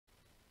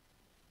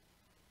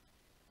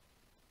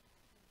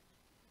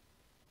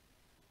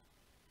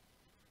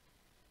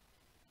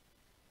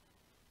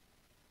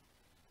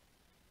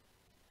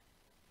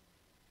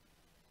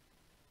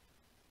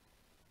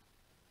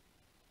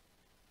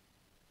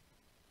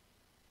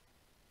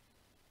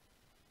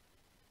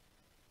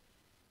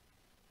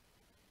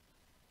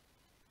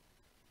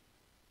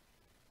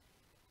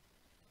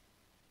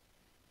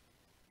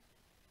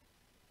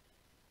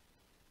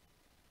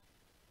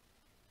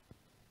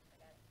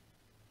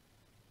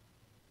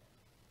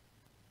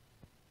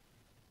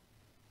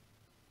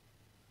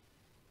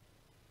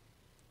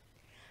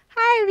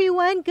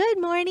everyone. Good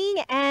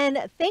morning,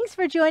 and thanks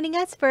for joining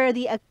us for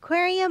the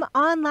Aquarium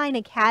Online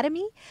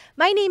Academy.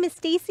 My name is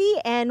Stacy,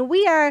 and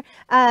we are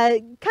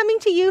coming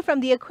to you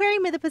from the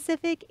Aquarium of the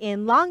Pacific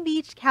in Long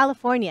Beach,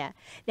 California.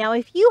 Now,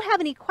 if you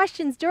have any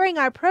questions during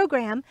our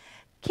program,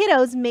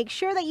 kiddos, make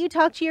sure that you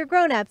talk to your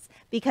grown-ups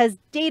because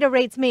data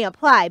rates may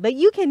apply. But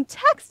you can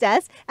text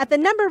us at the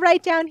number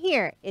right down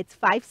here. It's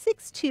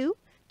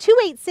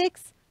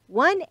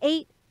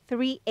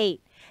 562-286-1838.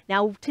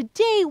 Now,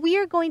 today we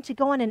are going to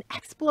go on an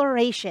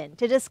exploration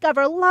to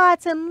discover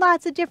lots and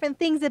lots of different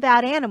things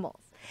about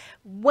animals.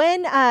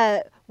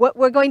 What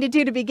we're going to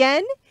do to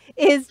begin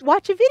is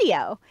watch a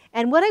video.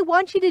 And what I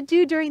want you to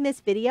do during this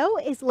video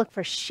is look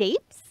for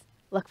shapes,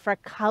 look for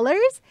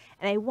colors,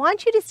 and I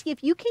want you to see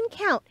if you can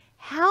count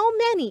how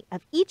many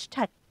of each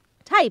type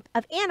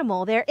of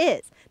animal there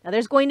is. Now,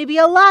 there's going to be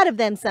a lot of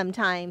them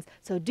sometimes,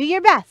 so do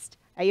your best.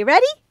 Are you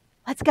ready?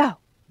 Let's go.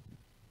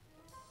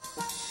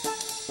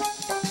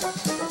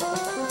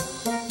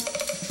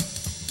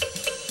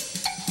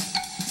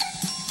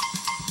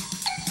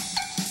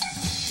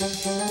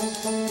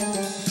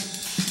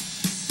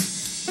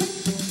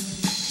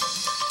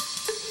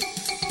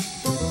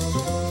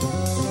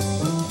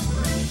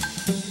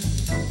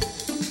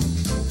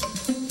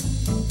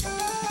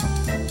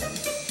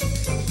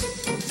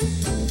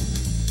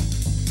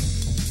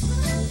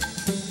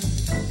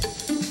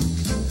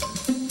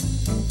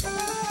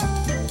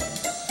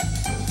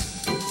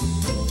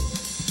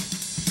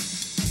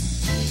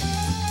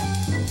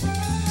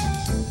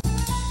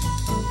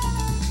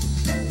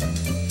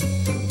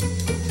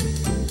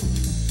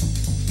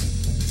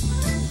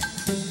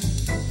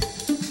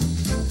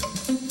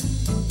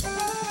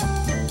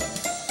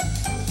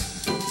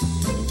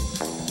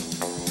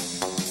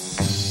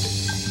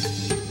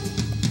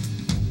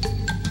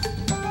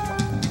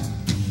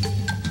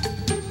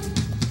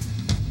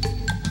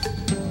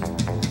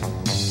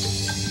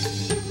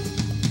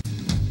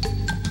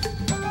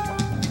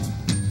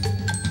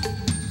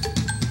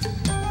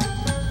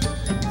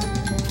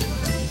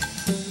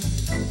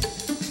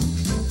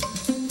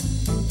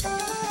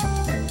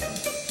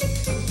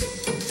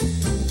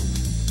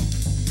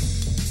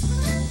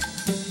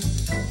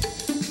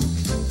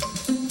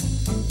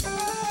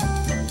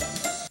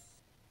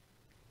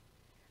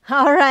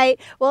 All right.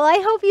 Well,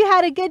 I hope you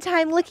had a good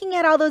time looking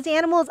at all those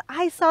animals.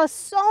 I saw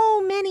so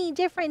many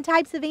different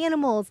types of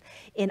animals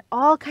in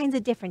all kinds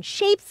of different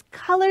shapes,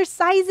 colors,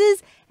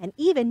 sizes, and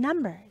even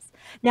numbers.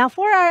 Now,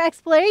 for our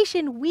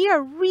exploration, we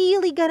are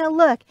really going to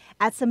look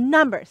at some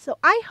numbers. So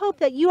I hope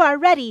that you are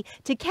ready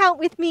to count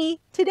with me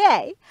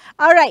today.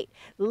 All right.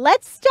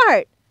 Let's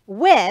start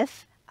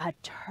with a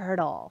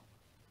turtle.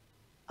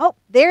 Oh,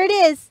 there it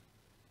is.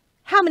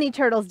 How many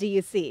turtles do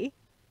you see?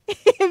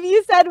 If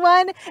you said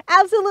one,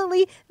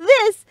 absolutely.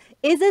 This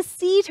is a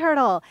sea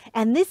turtle,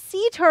 and this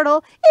sea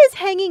turtle is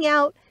hanging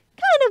out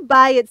kind of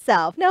by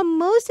itself. Now,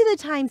 most of the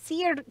time,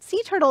 sea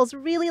turtles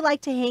really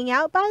like to hang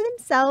out by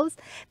themselves.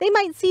 They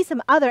might see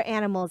some other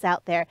animals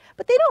out there,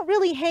 but they don't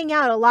really hang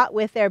out a lot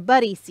with their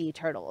buddy sea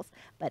turtles.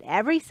 But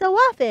every so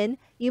often,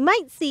 you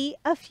might see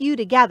a few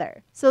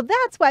together. So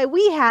that's why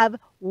we have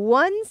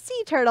one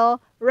sea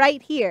turtle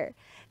right here.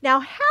 Now,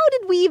 how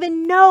did we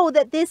even know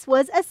that this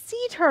was a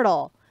sea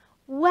turtle?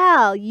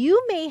 Well,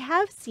 you may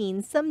have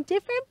seen some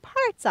different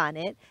parts on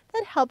it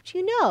that helped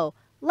you know,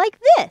 like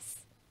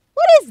this.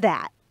 What is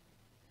that?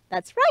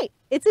 That's right,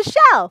 it's a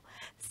shell.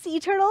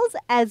 Sea turtles,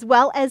 as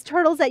well as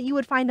turtles that you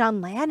would find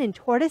on land and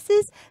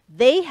tortoises,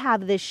 they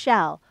have this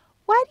shell.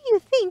 Why do you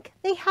think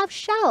they have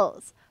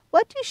shells?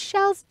 What do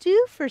shells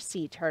do for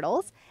sea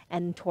turtles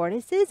and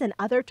tortoises and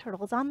other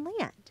turtles on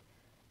land?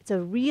 It's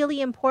a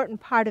really important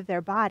part of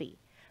their body.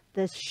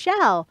 The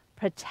shell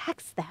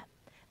protects them.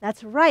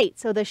 That's right.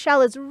 So the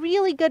shell is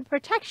really good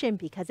protection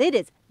because it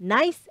is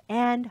nice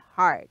and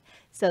hard.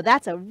 So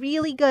that's a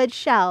really good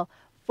shell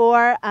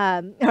for,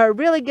 or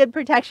really good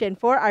protection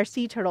for our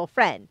sea turtle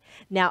friend.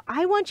 Now,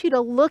 I want you to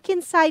look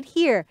inside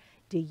here.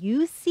 Do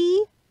you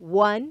see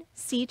one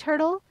sea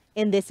turtle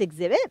in this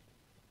exhibit?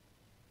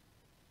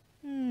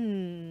 I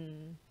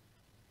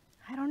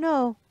don't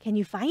know. Can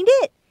you find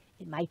it?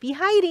 It might be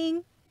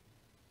hiding.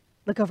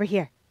 Look over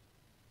here.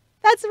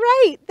 That's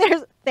right.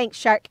 Thanks,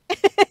 shark.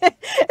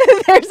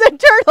 There's a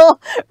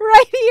turtle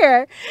right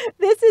here.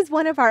 This is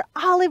one of our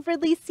olive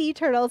ridley sea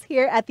turtles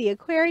here at the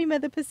Aquarium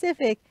of the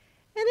Pacific.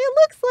 And it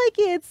looks like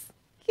it's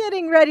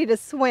getting ready to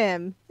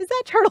swim. Is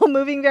that turtle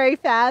moving very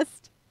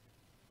fast?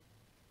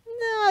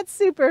 Not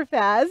super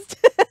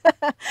fast.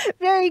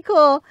 Very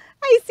cool.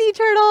 Hi, sea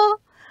turtle.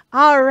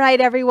 All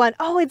right, everyone.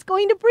 Oh, it's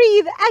going to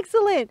breathe.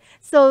 Excellent.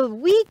 So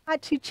we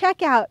got to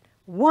check out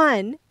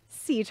one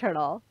sea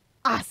turtle.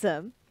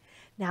 Awesome.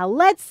 Now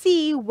let's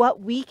see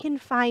what we can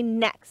find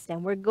next,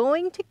 and we're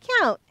going to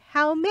count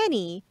how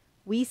many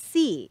we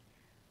see.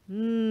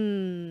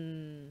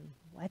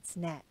 What's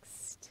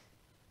next?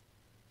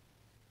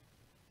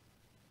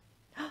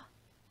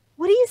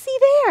 What do you see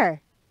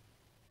there?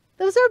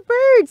 Those are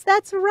birds.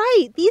 That's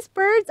right. These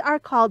birds are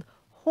called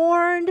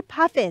horned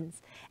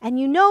puffins. And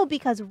you know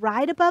because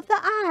right above the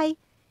eye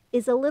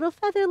is a little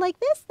feather like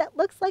this that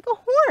looks like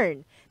a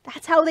horn.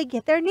 That's how they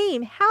get their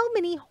name. How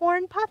many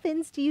horned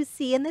puffins do you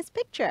see in this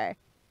picture?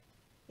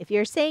 If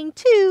you're saying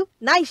 2,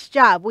 nice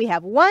job. We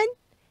have 1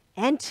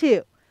 and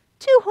 2.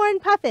 2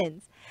 horned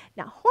puffins.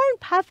 Now, horned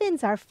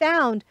puffins are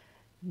found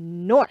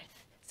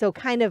north, so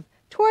kind of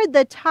toward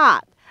the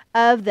top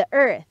of the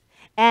earth.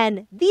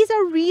 And these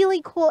are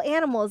really cool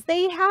animals.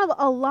 They have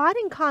a lot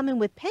in common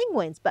with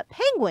penguins, but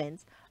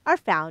penguins are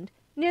found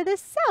near the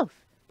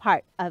south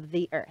part of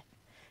the earth.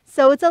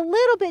 So it's a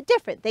little bit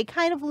different. They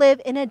kind of live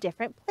in a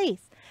different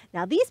place.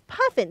 Now, these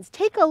puffins,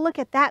 take a look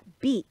at that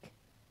beak.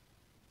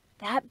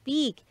 That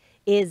beak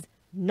is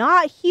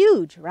not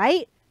huge,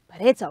 right?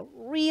 But it's a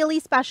really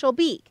special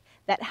beak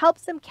that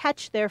helps them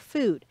catch their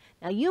food.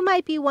 Now, you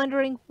might be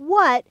wondering,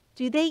 what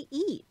do they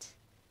eat?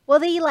 Well,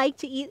 they like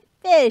to eat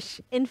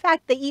fish. In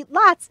fact, they eat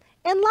lots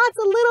and lots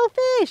of little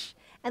fish.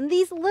 And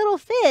these little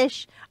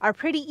fish are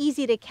pretty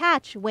easy to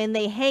catch when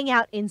they hang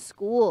out in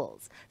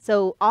schools.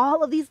 So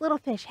all of these little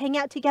fish hang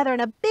out together in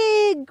a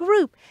big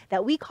group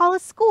that we call a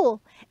school.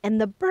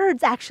 And the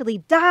birds actually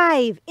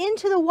dive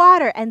into the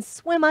water and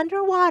swim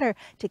underwater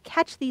to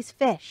catch these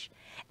fish.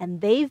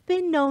 And they've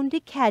been known to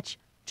catch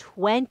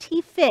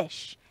 20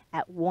 fish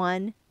at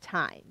one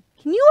time.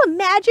 Can you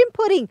imagine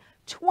putting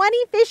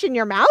 20 fish in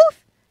your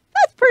mouth?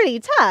 That's pretty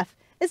tough,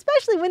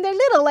 especially when they're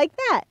little like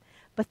that.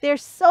 But they're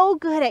so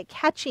good at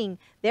catching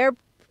their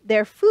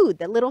food,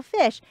 the little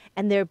fish,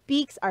 and their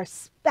beaks are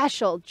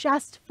special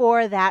just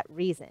for that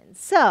reason.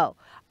 So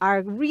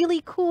our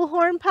really cool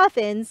horned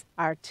puffins,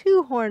 our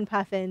 2 horned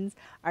puffins,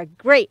 are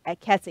great at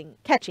catching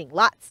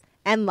lots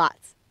and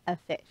lots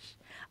of fish.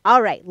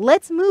 All right,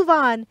 let's move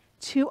on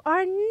to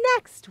our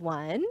next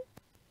one.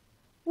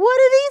 What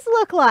do these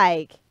look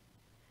like?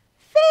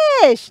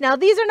 Fish. Now,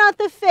 these are not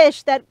the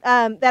fish that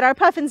our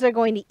puffins are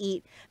going to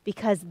eat,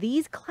 because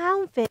these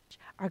clownfish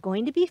are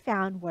going to be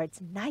found where it's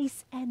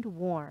nice and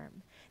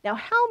warm. Now,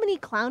 how many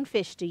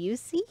clownfish do you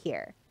see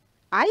here?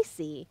 I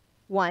see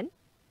 1,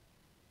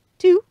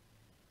 2,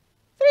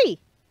 3.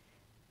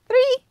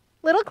 3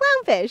 little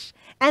clownfish.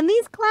 And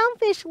these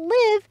clownfish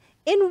live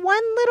in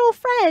one little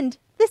friend,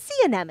 the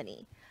sea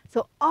anemone.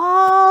 So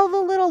all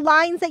the little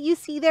lines that you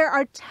see there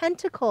are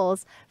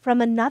tentacles from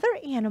another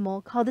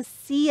animal called a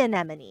sea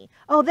anemone.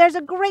 Oh, there's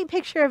a great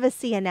picture of a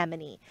sea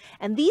anemone.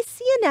 And these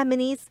sea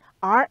anemones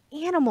are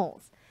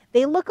animals.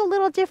 They look a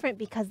little different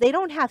because they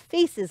don't have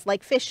faces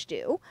like fish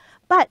do,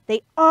 but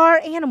they are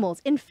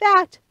animals. In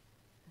fact,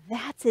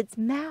 that's its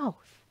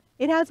mouth.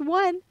 It has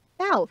one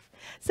mouth.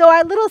 So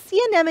our little sea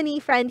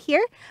anemone friend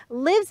here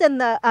lives in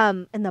the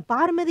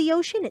bottom of the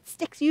ocean. It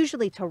sticks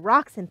usually to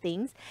rocks and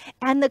things,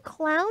 and the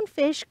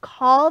clownfish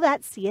call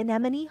that sea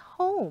anemone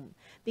home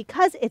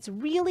because it's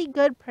really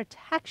good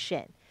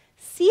protection.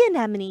 Sea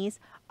anemones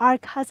are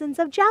cousins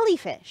of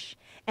jellyfish,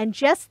 and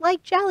just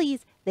like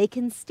jellies, they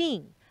can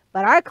sting.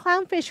 But our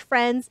clownfish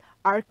friends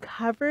are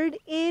covered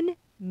in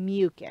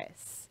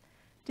mucus.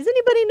 Does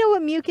anybody know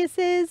what mucus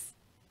is?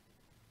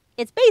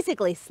 It's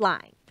basically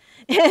slime.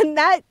 And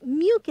that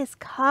mucus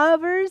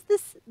covers the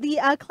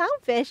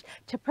clownfish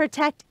to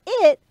protect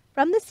it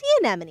from the sea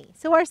anemone.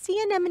 So our sea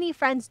anemone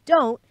friends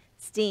don't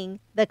sting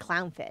the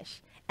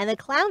clownfish. And the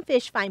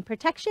clownfish find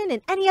protection,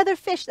 and any other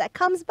fish that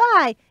comes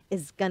by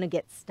is going to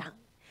get stung.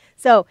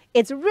 So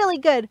it's really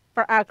good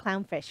for our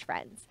clownfish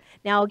friends.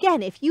 Now,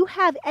 again, if you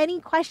have any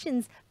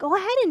questions, go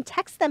ahead and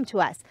text them to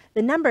us.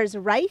 The number's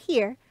right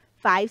here,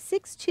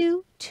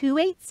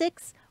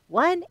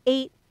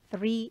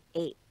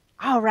 562-286-1838.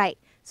 All right.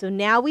 So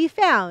now we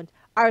found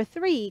our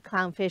 3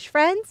 clownfish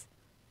friends.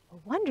 I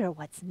wonder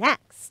what's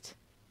next.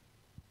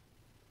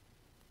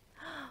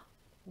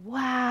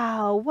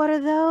 Wow, what are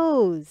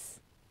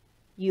those?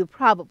 You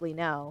probably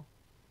know.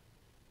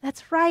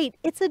 That's right,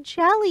 it's a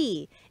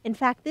jelly. In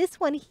fact, this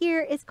one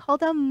here is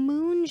called a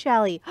moon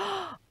jelly.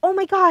 Oh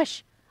my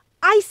gosh,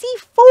 I see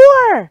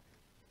 4.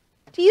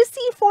 Do you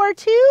see 4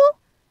 too?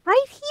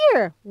 Right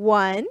here.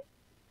 1,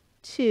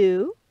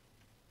 2,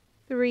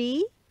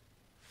 3,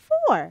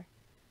 4.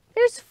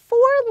 There's 4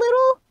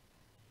 little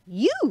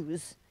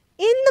U's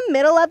in the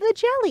middle of the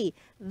jelly.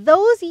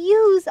 Those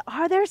U's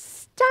are their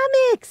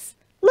stomachs.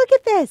 Look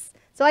at this.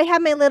 So I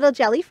have my little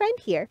jelly friend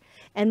here,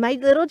 and my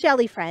little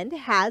jelly friend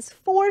has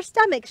 4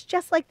 stomachs,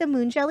 just like the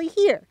moon jelly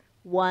here.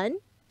 1,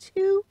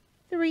 2,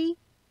 3,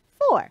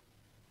 4.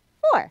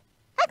 4.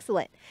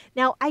 Excellent.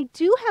 Now, I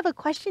do have a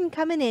question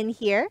coming in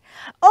here.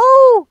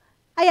 Oh,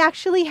 I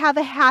actually have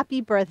a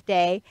happy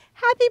birthday.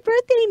 Happy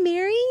birthday,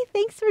 Mary.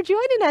 Thanks for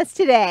joining us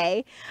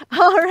today.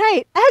 All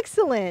right,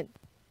 excellent.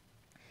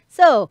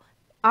 So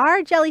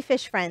our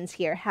jellyfish friends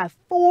here have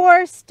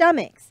 4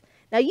 stomachs.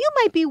 Now, you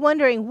might be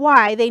wondering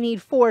why they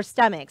need 4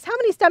 stomachs. How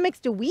many stomachs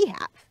do we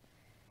have?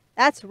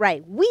 That's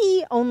right.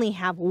 We only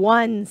have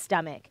 1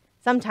 stomach.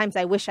 Sometimes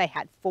I wish I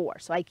had 4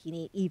 so I can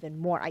eat even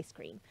more ice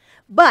cream.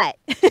 But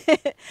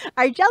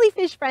our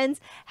jellyfish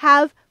friends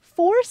have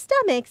 4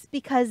 stomachs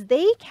because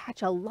they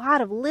catch a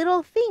lot of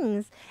little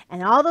things,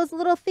 and all those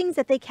little things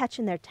that they catch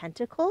in their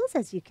tentacles,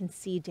 as you can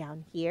see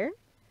down here,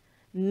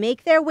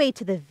 make their way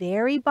to the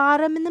very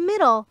bottom in the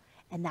middle,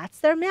 and that's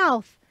their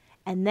mouth.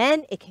 and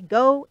then it can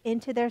go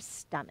into their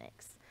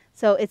stomachs.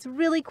 So it's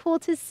really cool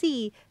to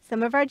see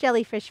some of our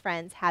jellyfish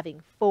friends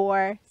having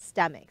 4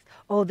 stomachs.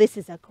 Oh, this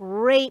is a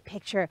great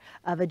picture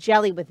of a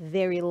jelly with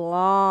very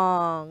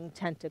long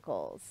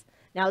tentacles.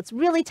 Now, it's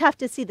really tough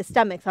to see the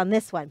stomachs on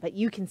this one, but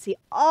you can see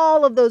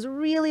all of those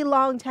really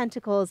long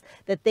tentacles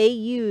that they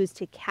use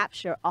to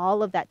capture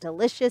all of that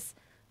delicious,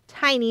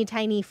 tiny,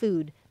 tiny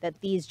food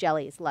that these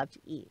jellies love to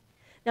eat.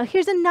 Now,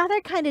 here's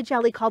another kind of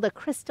jelly called a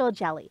crystal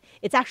jelly.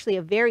 It's actually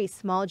a very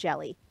small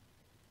jelly,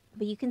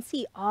 but you can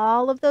see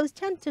all of those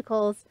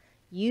tentacles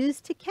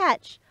used to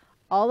catch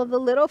all of the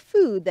little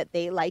food that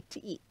they like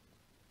to eat.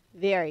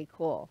 Very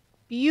cool.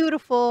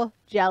 Beautiful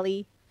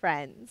jelly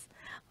friends.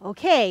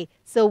 Okay,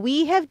 so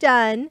we have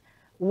done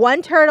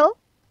 1 turtle,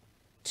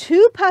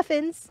 2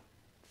 puffins,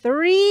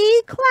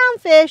 3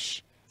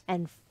 clownfish,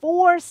 and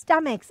 4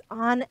 stomachs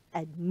on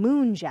a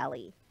moon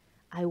jelly.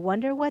 I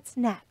wonder what's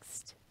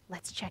next.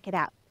 Let's check it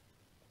out.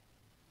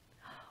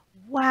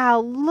 Wow,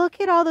 look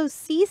at all those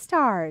sea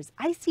stars.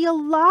 I see a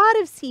lot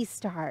of sea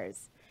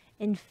stars.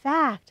 In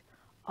fact,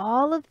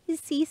 all of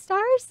these sea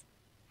stars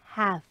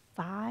have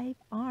 5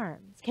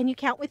 arms. Can you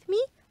count with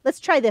me? Let's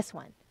try this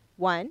one.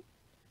 1,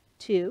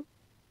 2,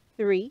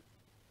 3,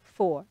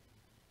 4,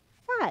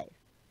 5.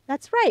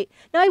 That's right.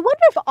 Now, I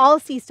wonder if all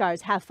sea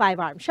stars have 5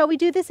 arms. Shall we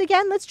do this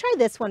again? Let's try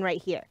this one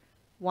right here.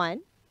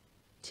 1,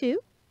 2,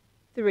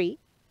 3,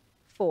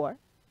 4,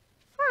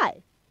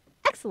 5.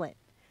 Excellent.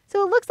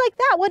 So it looks like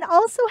that one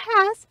also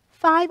has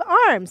 5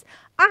 arms.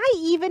 I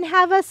even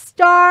have a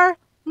star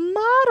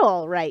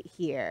model right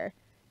here.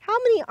 How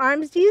many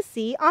arms do you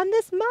see on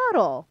this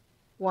model?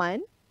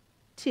 1,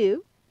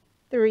 2,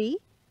 3,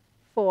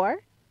 4,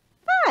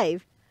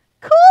 5.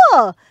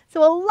 Cool!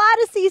 So a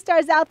lot of sea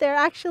stars out there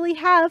actually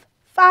have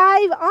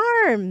 5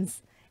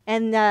 arms.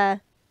 And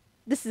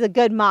this is a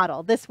good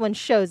model. This one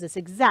shows us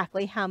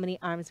exactly how many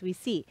arms we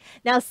see.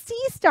 Now,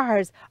 sea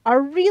stars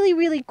are really,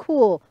 really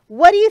cool.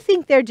 What do you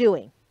think they're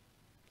doing?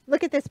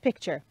 Look at this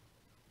picture.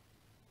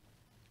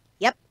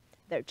 Yep,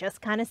 they're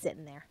just kind of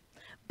sitting there.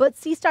 But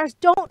sea stars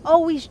don't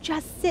always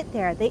just sit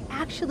there. They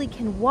actually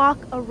can walk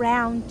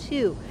around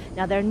too.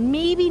 Now, they're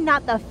maybe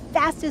not the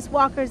fastest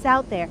walkers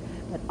out there,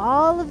 but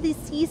all of these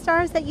sea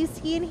stars that you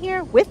see in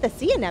here, with the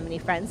sea anemone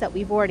friends that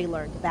we've already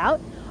learned about,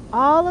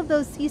 all of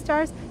those sea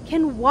stars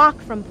can walk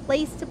from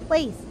place to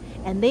place.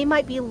 And they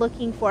might be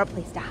looking for a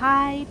place to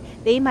hide.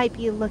 They might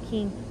be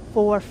looking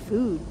for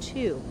food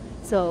too.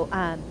 So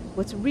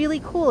what's really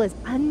cool is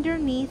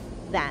underneath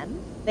them,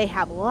 they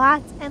have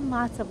lots and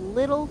lots of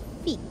little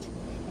feet.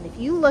 And if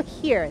you look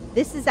here,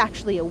 this is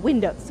actually a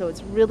window, so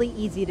it's really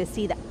easy to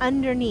see the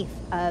underneath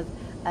of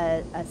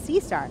a sea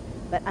star.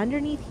 But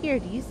underneath here,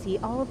 do you see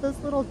all of those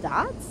little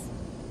dots?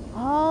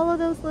 All of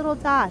those little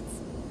dots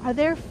are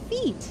their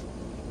feet.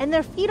 And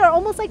their feet are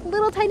almost like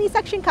little tiny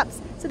suction cups,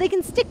 so they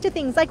can stick to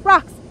things like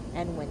rocks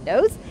and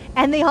windows.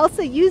 And they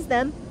also use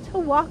them to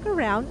walk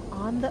around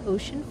on the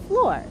ocean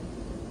floor.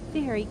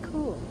 Very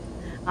cool.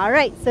 All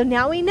right, so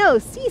now we know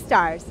sea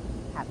stars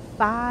have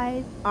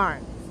 5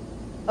 arms.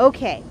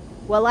 Okay,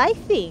 well, I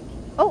think,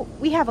 oh,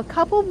 we have a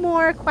couple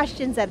more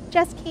questions that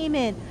just came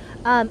in.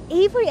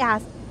 Avery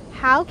asked,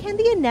 how can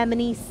the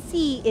anemone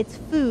see its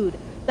food?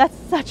 That's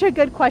such a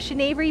good question,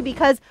 Avery,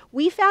 because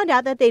we found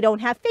out that they don't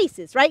have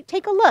faces, right?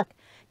 Take a look.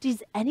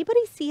 Does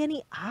anybody see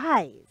any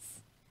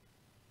eyes?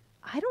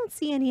 I don't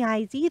see any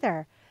eyes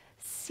either.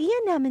 Sea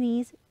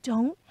anemones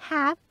don't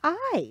have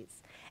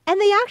eyes. And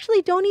they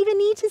actually don't even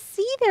need to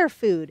see their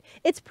food.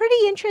 It's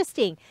pretty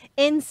interesting.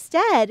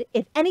 Instead,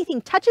 if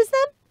anything touches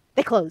them,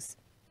 they close.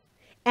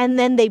 And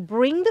then they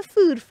bring the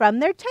food from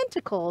their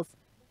tentacles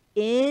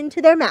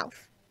into their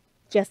mouth,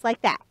 just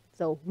like that.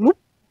 So, whoop.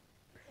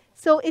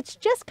 So it's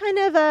just kind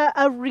of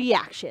a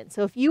reaction.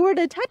 So if you were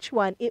to touch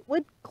one, it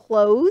would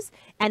close.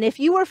 And if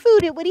you were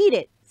food, it would eat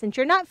it. Since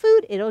you're not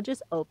food, it'll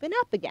just open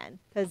up again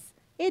because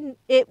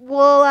it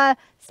will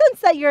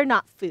sense that you're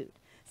not food.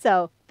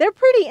 So they're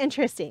pretty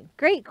interesting.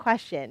 Great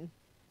question.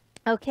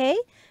 Okay,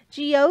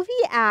 Giove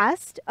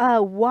asked,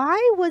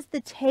 why was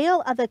the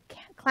tail of the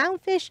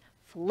clownfish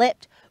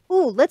flipped?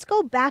 Ooh, let's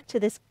go back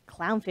to this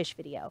clownfish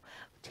video.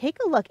 Take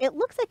a look. It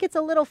looks like it's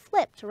a little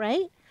flipped,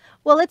 right?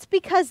 Well, it's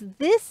because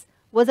this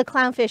was a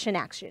clownfish in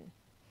action.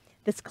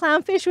 This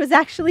clownfish was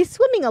actually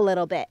swimming a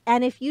little bit.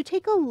 And if you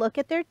take a look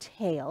at their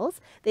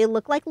tails, they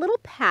look like little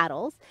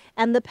paddles,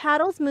 and the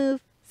paddles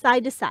move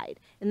side to side.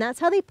 And that's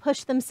how they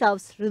push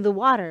themselves through the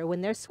water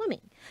when they're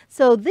swimming.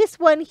 So this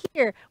one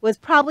here was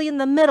probably in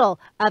the middle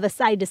of a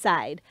side to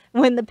side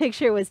when the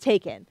picture was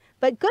taken.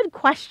 But good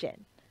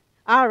question.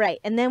 All right,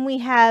 and then we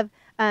have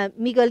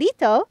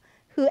Miguelito,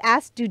 who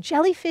asked, do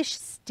jellyfish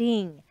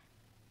sting?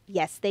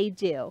 Yes, they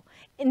do.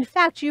 In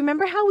fact, do you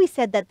remember how we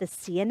said that the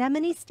sea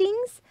anemone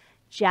stings?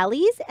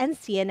 Jellies and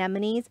sea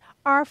anemones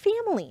are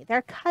family.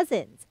 They're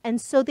cousins. And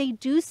so they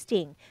do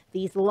sting.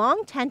 These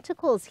long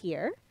tentacles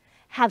here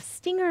have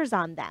stingers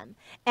on them.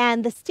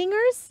 And the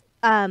stingers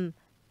they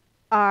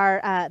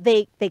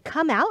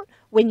come out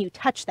when you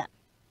touch them.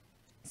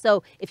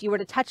 So if you were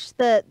to touch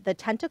the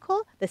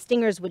tentacle, the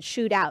stingers would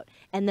shoot out.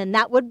 And then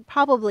that would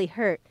probably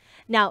hurt.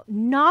 Now,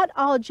 not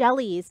all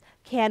jellies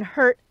can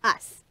hurt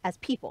us as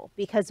people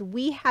because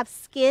we have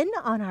skin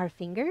on our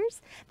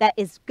fingers that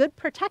is good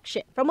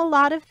protection from a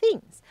lot of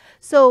things.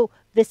 So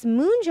this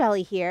moon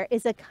jelly here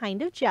is a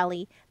kind of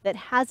jelly that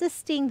has a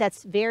sting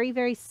that's very,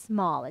 very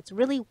small. It's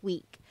really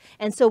weak.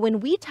 And so when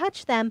we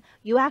touch them,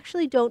 you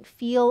actually don't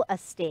feel a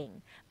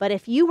sting. But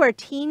if you were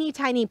teeny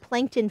tiny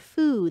plankton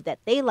food that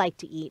they like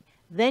to eat,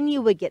 then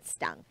you would get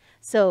stung.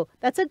 So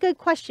that's a good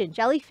question.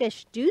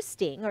 Jellyfish do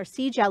sting, or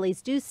sea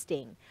jellies do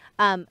sting,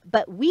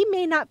 but we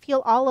may not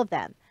feel all of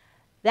them.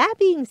 That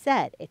being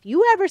said, if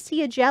you ever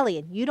see a jelly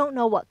and you don't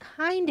know what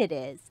kind it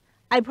is,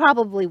 I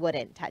probably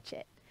wouldn't touch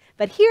it.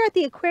 But here at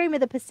the Aquarium of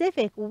the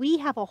Pacific, we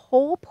have a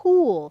whole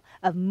pool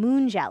of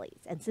moon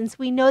jellies. And since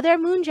we know they're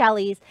moon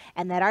jellies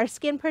and that our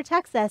skin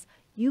protects us,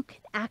 you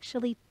can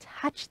actually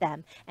touch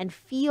them and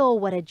feel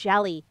what a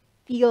jelly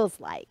feels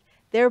like.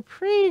 They're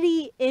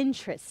pretty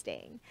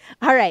interesting.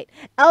 All right,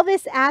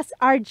 Elvis asks,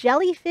 are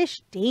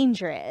jellyfish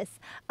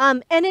dangerous?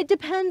 And it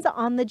depends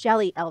on the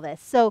jelly, Elvis.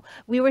 So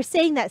we were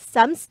saying that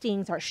some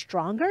stings are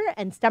stronger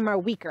and some are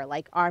weaker,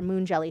 like our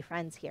moon jelly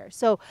friends here.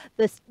 So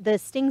the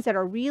stings that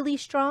are really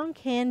strong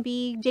can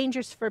be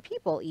dangerous for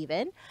people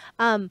even.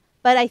 But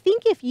I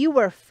think if you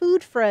were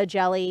food for a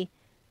jelly,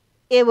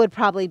 it would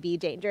probably be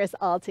dangerous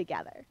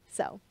altogether.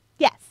 So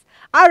yes.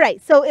 All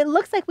right, so it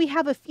looks like we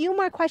have a few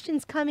more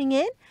questions coming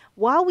in.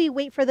 While we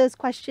wait for those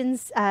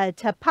questions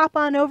to pop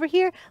on over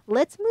here,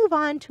 let's move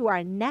on to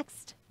our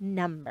next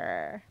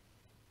number.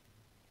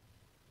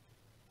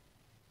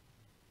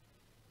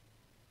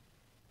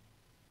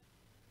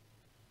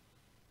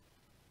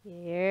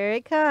 Here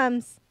it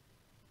comes.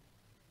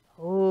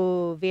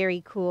 Oh,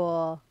 very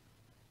cool.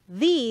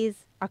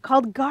 These are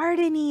called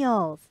garden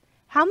eels.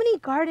 How many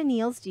garden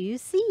eels do you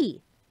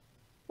see?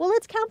 Well,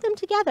 let's count them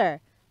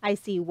together. I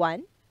see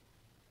 1,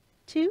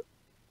 2,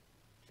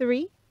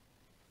 3,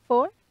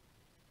 4,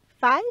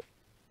 5,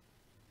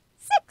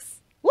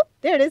 6. Whoop,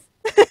 there it is.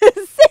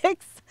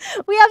 6.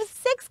 We have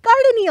 6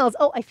 garden eels.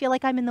 Oh, I feel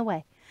like I'm in the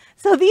way.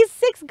 So these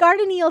 6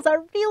 garden eels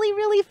are really,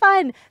 really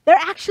fun. They're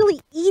actually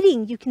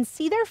eating. You can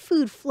see their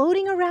food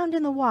floating around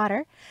in the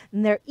water,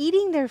 and they're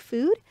eating their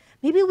food.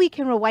 Maybe we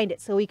can rewind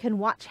it so we can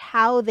watch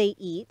how they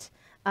eat.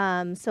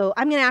 So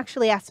I'm going to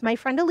actually ask my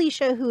friend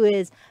Alicia, who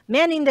is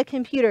manning the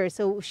computer.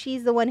 So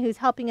she's the one who's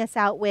helping us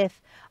out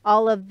with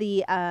all of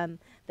the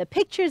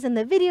pictures and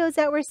the videos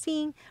that we're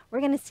seeing.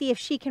 We're going to see if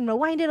she can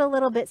rewind it a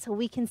little bit so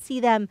we can see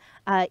them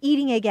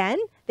eating again.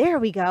 There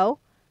we go.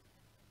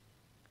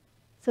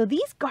 So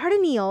these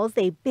garden eels,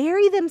 they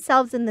bury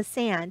themselves in the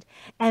sand,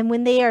 and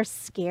when they are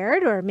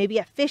scared or maybe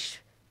a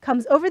fish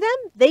comes over them,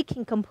 they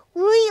can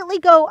completely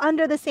go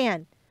under the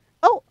sand.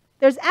 Oh,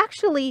 there's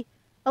actually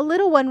a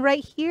little one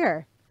right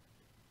here.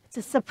 It's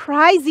a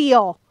surprise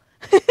eel.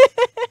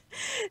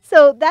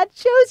 So that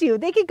shows you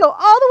they can go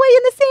all the way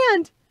in the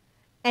sand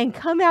and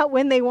come out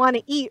when they want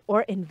to eat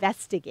or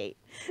investigate.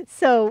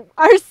 So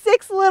our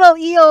 6 little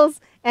eels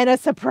and a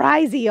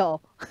surprise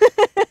eel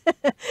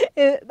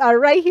are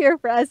right here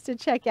for us to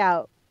check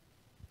out.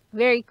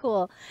 Very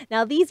cool.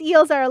 Now these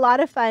eels are a lot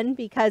of fun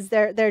because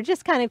they're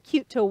just kind of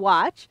cute to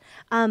watch.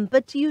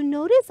 But do you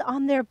notice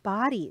on their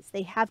bodies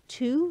they have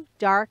 2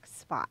 dark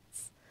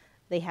spots?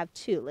 They have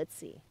 2. Let's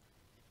see.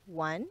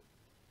 1,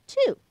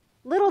 2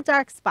 little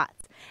dark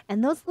spots.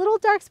 And those little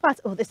dark spots,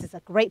 oh, this is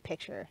a great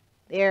picture.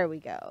 There we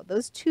go.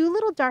 Those 2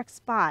 little dark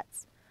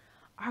spots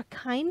are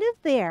kind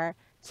of there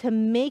to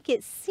make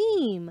it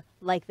seem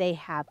like they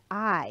have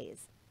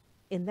eyes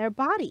in their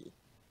body,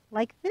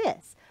 like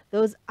this.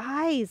 Those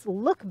eyes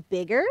look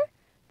bigger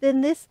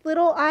than this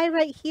little eye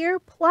right here.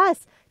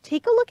 Plus,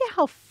 take a look at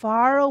how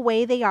far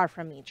away they are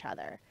from each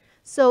other.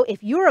 So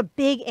if you're a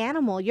big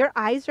animal, your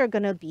eyes are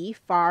going to be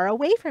far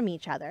away from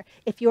each other.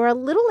 If you're a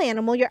little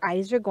animal, your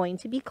eyes are going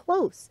to be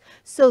close.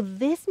 So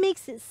this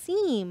makes it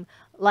seem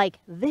like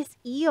this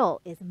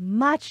eel is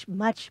much,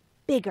 much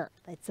bigger.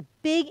 It's a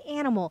big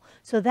animal.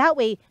 So that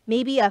way,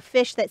 maybe a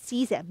fish that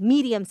sees a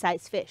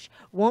medium-sized fish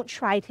won't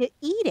try to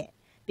eat it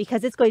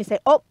because it's going to say,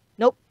 oh,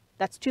 nope,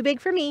 that's too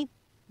big for me.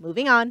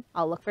 Moving on,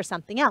 I'll look for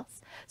something else.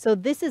 So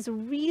this is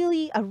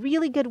really a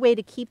really good way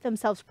to keep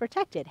themselves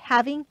protected,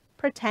 having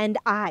pretend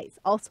eyes,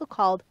 also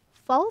called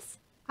false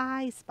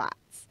eye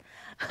spots.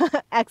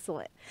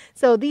 Excellent.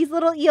 So these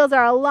little eels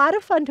are a lot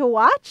of fun to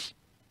watch,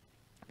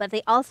 but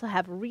they also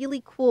have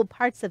really cool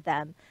parts of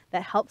them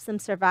that helps them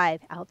survive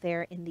out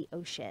there in the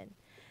ocean.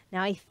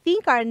 Now I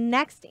think our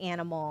next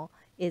animal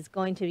is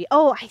going to be,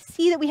 oh, I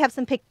see that we have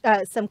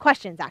some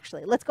questions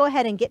actually. Let's go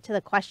ahead and get to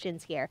the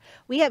questions here.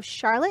 We have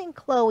Charlotte and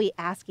Chloe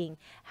asking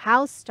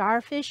how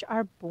starfish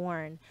are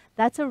born.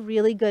 That's a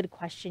really good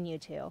question, you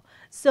two.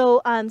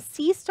 So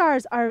sea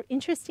stars are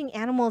interesting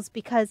animals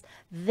because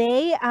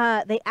they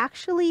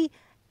actually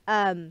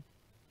kind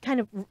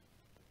of,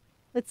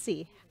 let's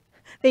see,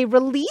 they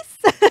release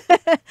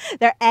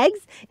their eggs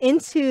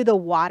into the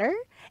water,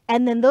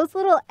 and then those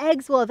little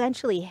eggs will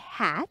eventually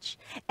hatch,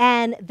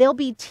 and they'll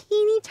be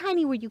teeny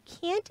tiny where you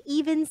can't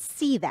even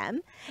see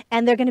them,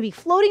 and they're going to be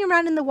floating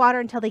around in the water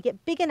until they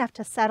get big enough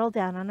to settle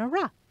down on a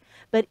rock.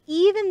 But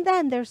even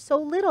then, they're so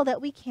little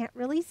that we can't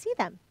really see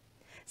them.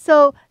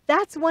 So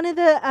that's one of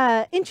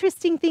the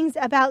interesting things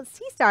about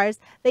sea stars.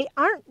 They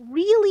aren't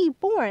really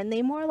born.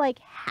 They more like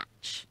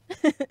hatch.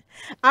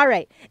 All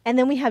right. And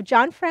then we have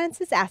John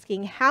Francis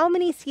asking, how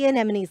many sea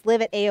anemones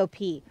live at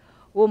AOP?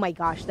 Oh my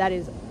gosh, that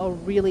is a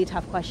really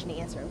tough question to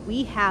answer.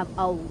 We have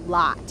a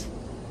lot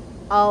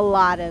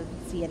of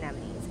sea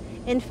anemones.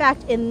 In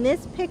fact, in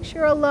this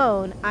picture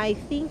alone, I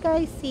think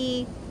I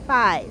see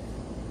 5.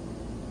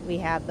 We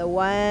have the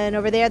one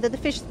over there that the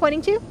fish is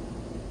pointing to.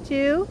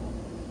 2,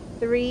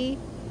 3,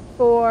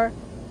 4,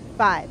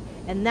 5.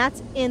 And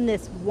that's in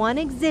this one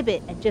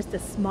exhibit and just a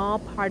small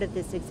part of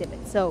this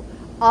exhibit. So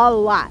a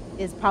lot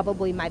is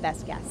probably my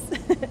best guess.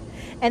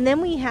 And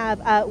then we have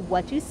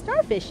what do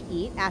starfish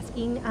eat? Asked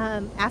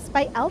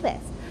by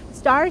Elvis.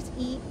 Stars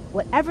eat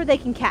whatever they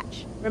can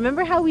catch.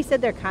 Remember how we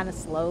said they're kind of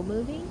slow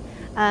moving?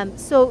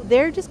 So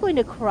they're just going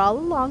to crawl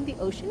along the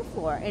ocean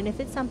floor, and if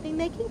it's something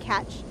they can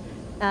catch,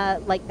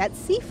 like that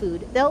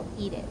seafood, they'll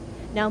eat it.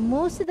 Now,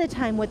 most of the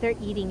time what they're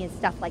eating is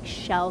stuff like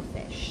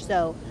shellfish,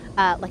 so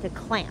like a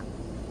clam.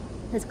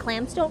 Because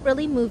clams don't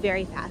really move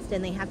very fast,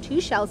 and they have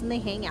 2 shells and they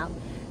hang out.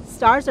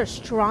 Stars are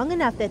strong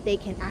enough that they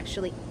can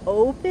actually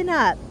open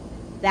up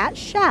that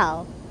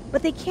shell,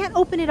 but they can't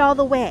open it all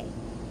the way.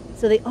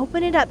 So they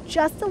open it up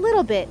just a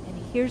little bit,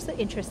 and here's the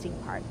interesting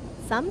part.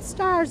 Some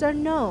stars are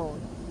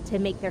known to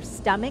make their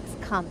stomachs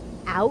come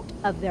out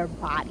of their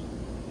body.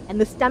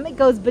 And the stomach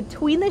goes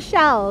between the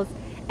shells,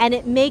 and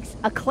it makes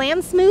a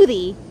clam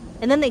smoothie,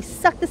 and then they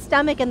suck the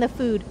stomach and the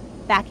food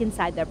back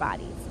inside their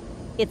bodies.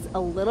 It's a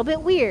little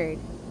bit weird,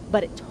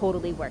 but it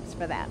totally works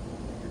for them.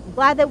 I'm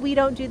glad that we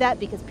don't do that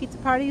because pizza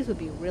parties would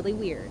be really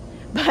weird.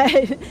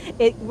 But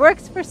it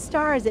works for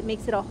stars. It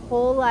makes it a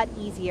whole lot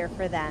easier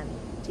for them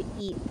to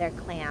eat their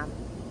clam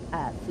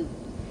food.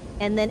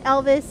 And then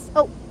Elvis,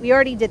 oh, we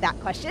already did that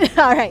question.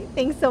 All right,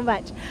 thanks so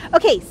much.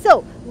 Okay,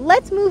 so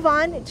let's move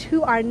on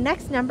to our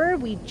next number.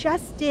 We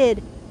just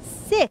did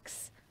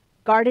 6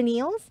 garden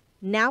eels.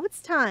 Now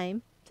it's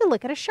time to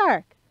look at a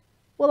shark.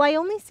 Well, I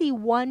only see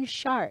 1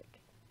 shark,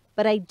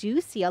 but I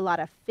do see a lot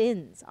of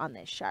fins on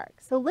this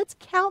shark. So let's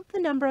count the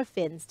number of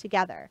fins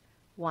together.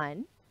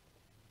 1,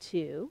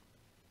 2,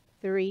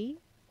 3,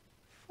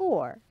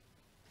 4,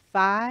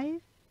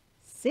 5,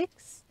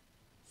 6,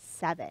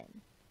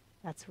 7.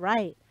 That's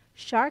right.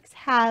 Sharks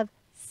have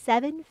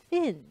 7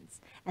 fins,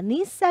 and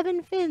these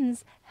 7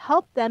 fins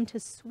help them to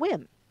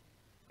swim.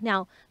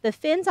 Now, the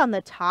fins on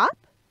the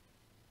top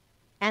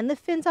and the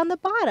fins on the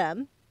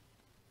bottom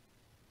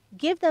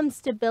give them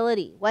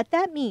stability. What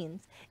that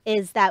means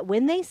is that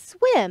when they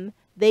swim,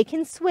 they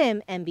can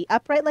swim and be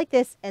upright like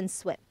this and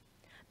swim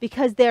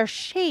because they're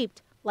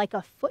shaped like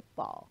a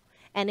football.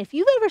 And if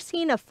you've ever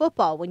seen a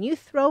football, when you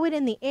throw it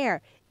in the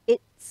air,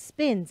 it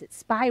spins, it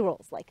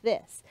spirals like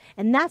this.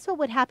 And that's what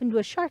would happen to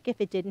a shark if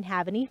it didn't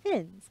have any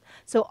fins.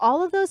 So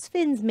all of those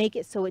fins make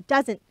it so it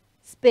doesn't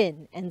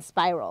spin and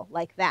spiral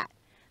like that.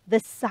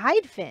 The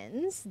side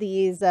fins,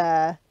 these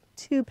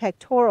 2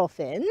 pectoral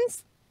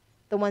fins,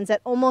 the ones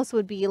that almost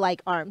would be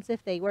like arms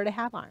if they were to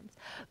have arms,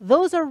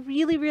 those are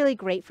really, really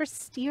great for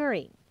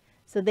steering.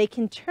 So they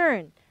can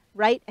turn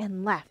right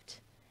and left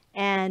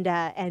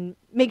and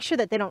make sure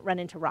that they don't run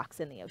into rocks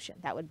in the ocean.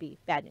 That would be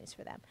bad news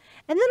for them.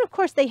 And then, of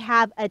course, they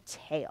have a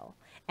tail.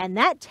 And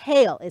that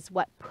tail is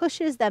what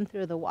pushes them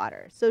through the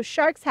water. So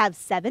sharks have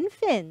 7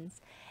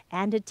 fins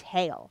and a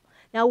tail.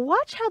 Now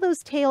watch how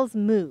those tails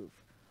move.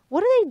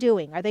 What are they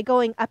doing? Are they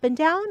going up and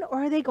down,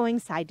 or are they going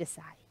side to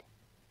side?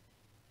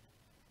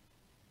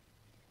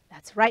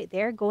 That's right,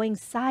 they're going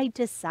side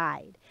to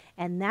side.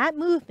 And that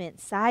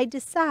movement, side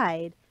to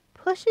side,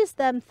 pushes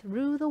them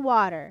through the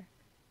water.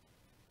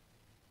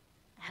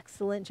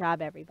 Excellent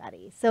job,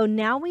 everybody. So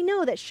now we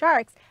know that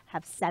sharks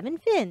have 7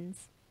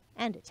 fins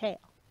and a tail.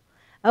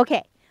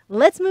 Okay,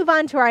 let's move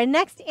on to our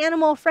next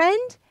animal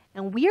friend,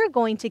 and we are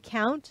going to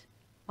count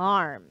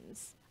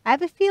arms. I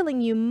have a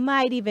feeling you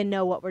might even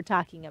know what we're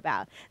talking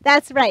about.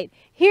 That's right.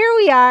 Here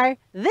we are.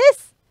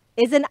 This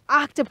is an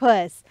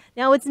octopus.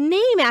 Now, its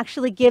name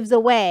actually gives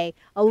away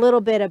a little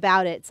bit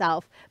about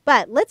itself,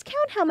 but let's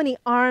count how many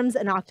arms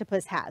an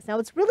octopus has. Now,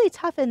 it's really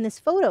tough in this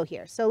photo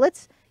here, so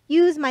let's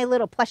use my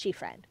little plushy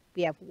friend.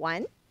 We have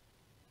 1,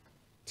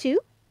 2,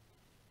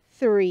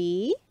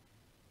 3,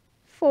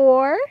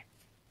 4,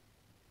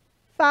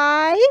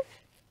 5,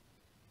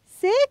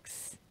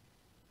 6,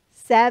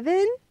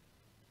 7,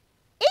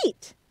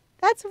 8.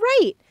 That's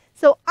right.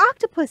 So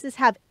octopuses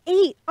have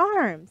 8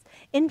 arms.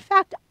 In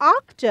fact,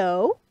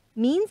 octo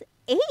means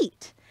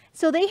 8.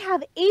 So they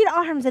have 8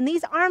 arms, and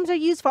these arms are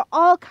used for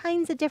all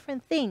kinds of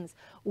different things.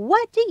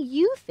 What do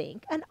you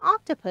think an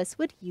octopus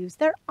would use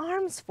their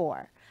arms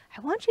for?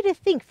 I want you to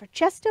think for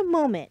just a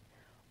moment.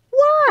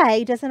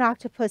 Why does an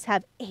octopus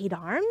have 8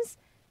 arms?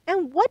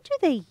 And what do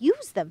they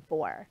use them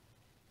for?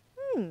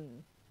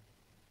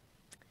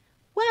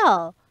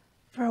 Well,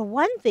 for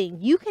one thing,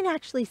 you can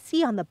actually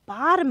see on the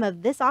bottom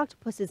of this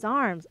octopus's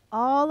arms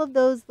all of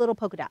those little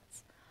polka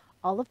dots.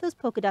 All of those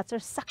polka dots are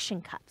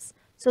suction cups.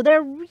 So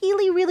they're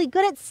really, really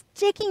good at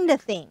sticking to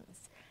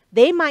things.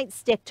 They might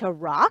stick to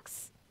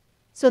rocks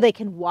so they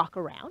can walk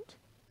around.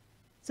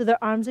 So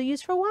their arms are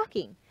used for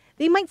walking.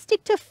 They might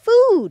stick to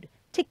food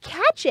to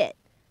catch it.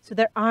 So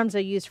their arms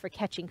are used for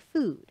catching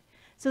food.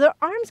 So their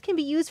arms can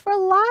be used for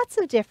lots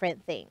of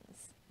different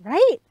things,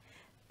 right?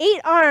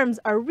 8 arms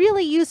are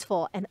really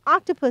useful, and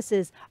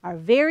octopuses are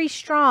very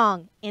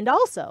strong and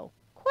also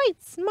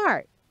quite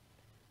smart.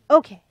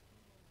 Okay.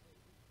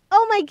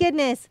 Oh my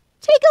goodness.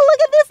 Take a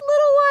look at this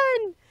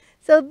little one.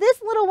 So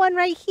this little one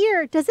right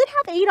here, does it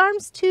have 8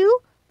 arms too?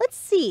 Let's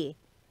see.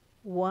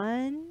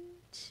 1,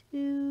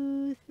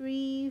 2,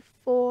 3,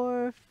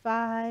 4,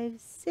 5,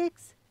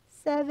 6,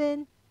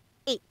 7,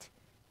 8.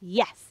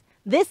 Yes,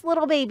 this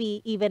little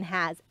baby even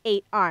has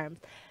 8 arms.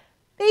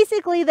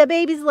 Basically, the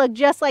babies look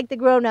just like the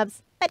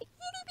grown-ups, but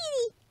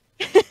itty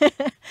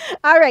bitty.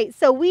 All right,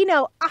 so we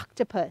know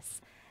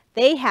octopus.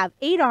 They have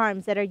 8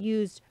 arms that are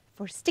used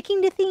for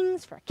sticking to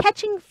things, for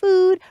catching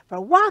food, for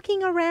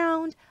walking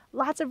around.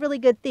 Lots of really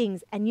good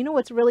things. And you know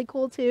what's really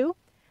cool too?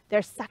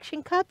 Their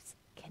suction cups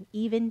can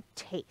even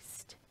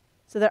taste.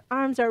 So their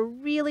arms are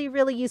really,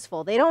 really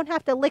useful. They don't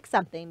have to lick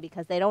something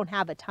because they don't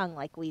have a tongue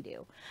like we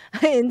do.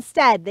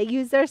 Instead, they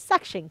use their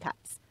suction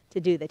cups to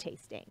do the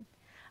tasting.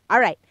 All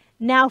right,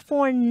 now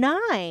for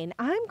 9,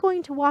 I'm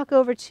going to walk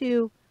over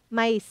to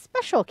my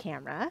special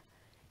camera.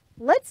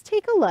 Let's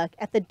take a look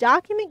at the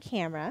document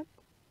camera,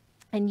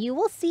 and you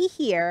will see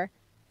here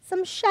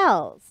some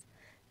shells.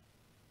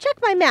 Check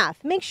my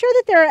math. Make sure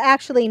that there are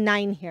actually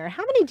 9 here.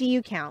 How many do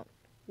you count?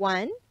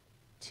 1,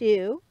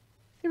 2,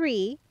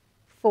 3,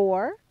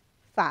 4,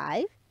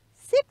 5,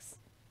 6,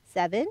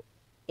 7,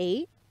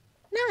 8,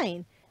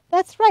 9.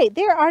 That's right.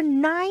 There are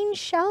 9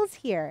 shells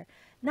here.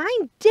 9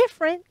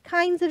 different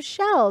kinds of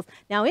shells.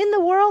 Now, in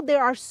the world,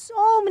 there are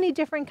so many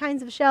different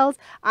kinds of shells,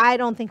 I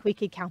don't think we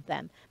could count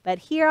them. But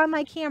here on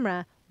my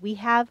camera, we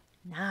have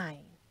 9.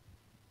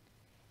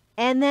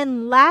 And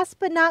then last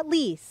but not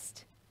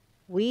least,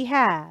 we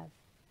have,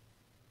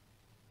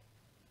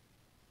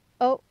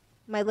 oh,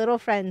 my little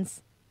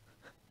friends,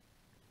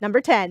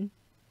 number 10.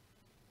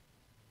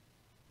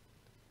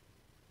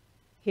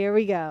 Here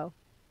we go.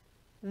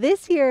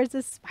 This here is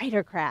a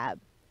spider crab.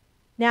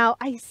 Now,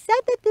 I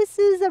said that this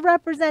is a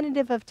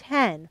representative of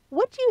 10.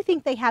 What do you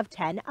think they have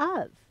 10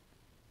 of?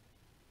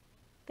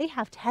 They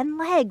have 10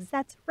 legs.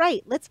 That's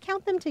right. Let's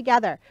count them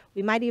together.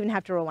 We might even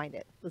have to rewind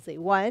it. Let's see.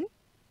 1,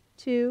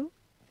 2,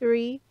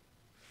 3,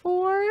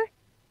 4,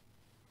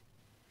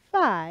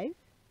 5,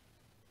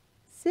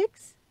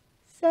 6,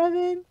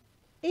 7,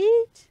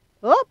 8.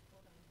 Oh!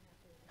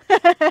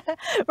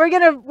 we're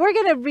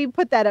gonna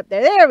re-put that up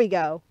there. There we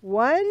go.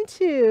 1,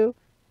 2,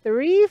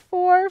 3,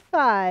 4,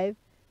 5,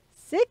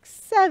 6,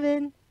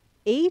 7,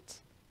 8,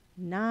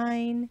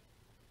 9,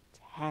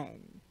 10.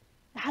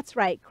 That's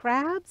right.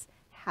 Crabs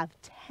have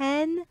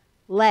 10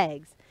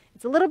 legs.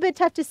 It's a little bit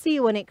tough to see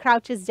when it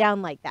crouches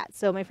down like that.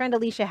 So my friend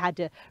Alicia had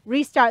to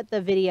restart the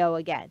video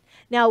again.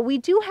 Now, we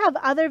do have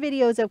other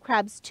videos of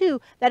crabs too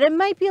that it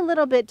might be a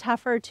little bit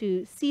tougher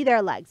to see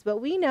their legs. But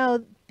we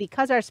know,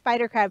 because our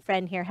spider crab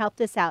friend here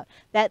helped us out,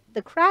 that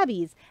the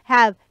crabbies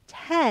have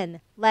 10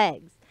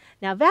 legs.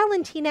 Now,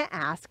 Valentina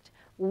asked,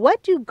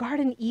 what do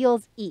garden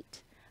eels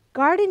eat?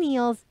 Garden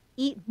eels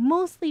eat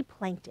mostly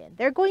plankton.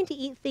 They're going to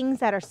eat things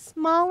that are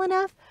small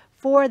enough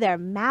for their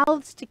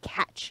mouths to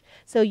catch.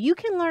 So you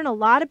can learn a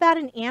lot about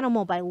an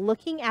animal by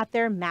looking at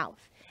their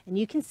mouth. And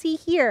you can see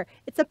here,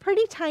 it's a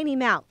pretty tiny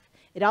mouth.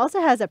 It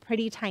also has a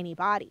pretty tiny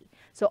body.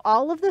 So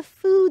all of the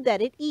food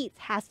that it eats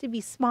has to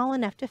be small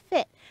enough to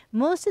fit.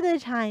 Most of the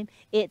time,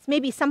 it's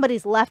maybe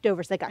somebody's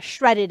leftovers that got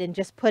shredded and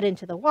just put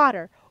into the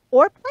water,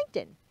 or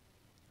plankton.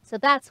 So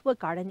that's what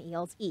garden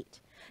eels eat.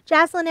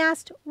 Jaslyn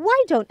asked,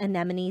 why don't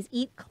anemones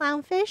eat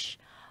clownfish?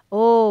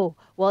 Oh,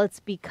 well, it's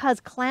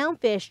because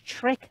clownfish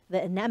trick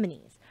the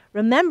anemones.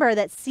 Remember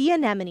that sea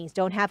anemones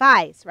don't have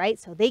eyes, right?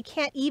 So they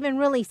can't even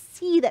really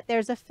see that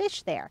there's a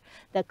fish there.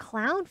 The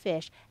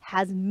clownfish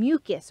has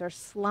mucus or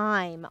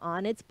slime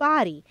on its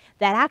body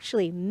that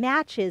actually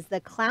matches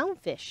the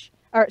clownfish,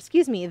 or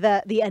excuse me,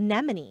 the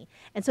anemone.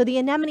 And so the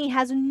anemone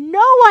has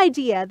no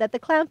idea that the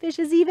clownfish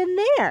is even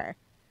there.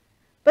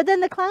 But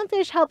then the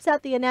clownfish helps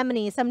out the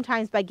anemone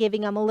sometimes by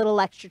giving them a little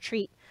extra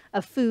treat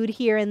of food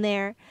here and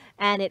there,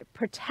 and it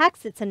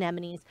protects its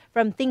anemones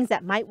from things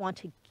that might want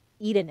to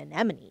eat an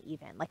anemone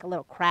even, like a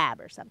little crab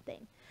or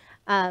something.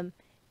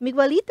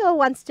 Miguelito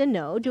wants to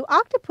know, do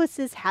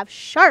octopuses have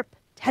sharp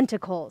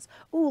tentacles?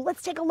 Ooh,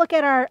 let's take a look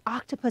at our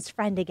octopus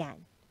friend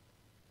again.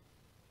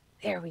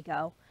 There we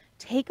go.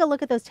 Take a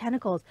look at those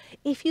tentacles.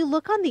 If you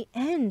look on the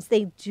ends,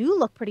 they do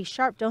look pretty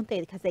sharp, don't they?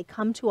 Because they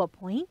come to a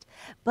point.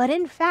 But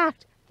in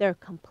fact, they're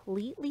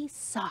completely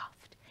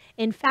soft.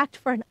 In fact,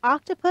 for an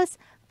octopus,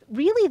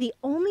 really the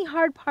only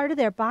hard part of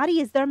their body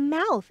is their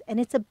mouth, and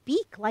it's a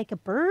beak like a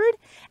bird,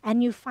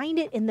 and you find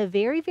it in the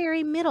very,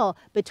 very middle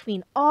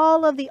between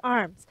all of the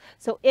arms.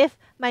 So if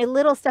my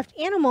little stuffed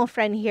animal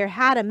friend here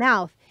had a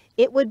mouth,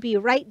 it would be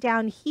right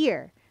down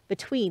here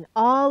between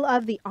all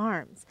of the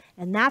arms,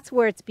 and that's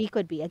where its beak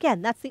would be.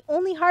 Again, that's the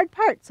only hard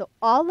part. So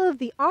all of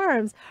the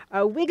arms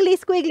are wiggly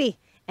squiggly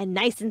and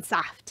nice and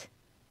soft.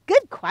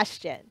 Good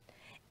question.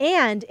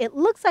 And it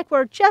looks like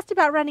we're just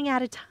about running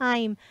out of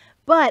time,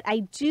 but I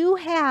do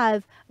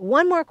have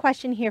one more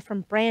question here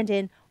from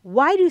Brandon.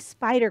 Why do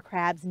spider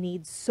crabs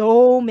need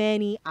so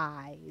many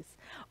eyes?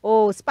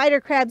 Oh, spider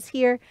crabs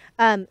here,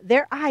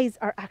 their eyes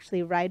are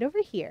actually right over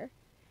here.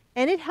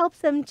 And it helps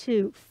them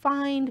to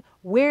find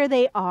where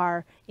they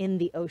are in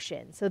the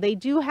ocean. So they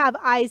do have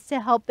eyes to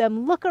help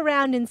them look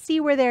around and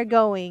see where they're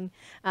going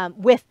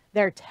with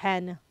their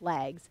 10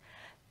 legs.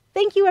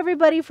 Thank you,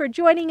 everybody, for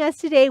joining us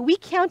today. We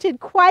counted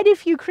quite a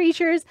few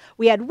creatures.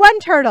 We had 1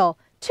 turtle,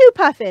 2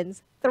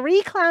 puffins,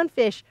 3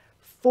 clownfish,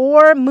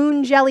 4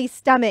 moon jelly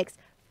stomachs,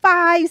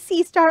 5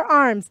 sea star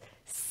arms,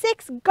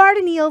 6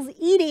 garden eels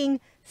eating,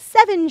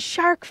 7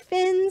 shark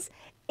fins,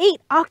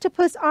 8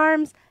 octopus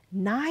arms,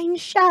 9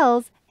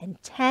 shells,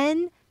 and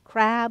 10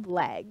 crab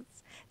legs.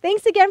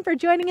 Thanks again for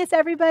joining us,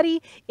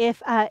 everybody.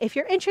 If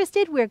you're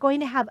interested, we're going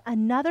to have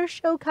another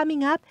show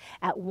coming up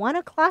at 1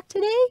 o'clock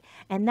today,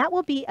 and that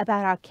will be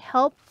about our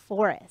kelp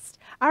forest.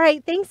 All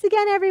right, thanks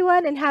again,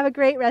 everyone, and have a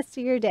great rest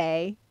of your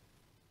day.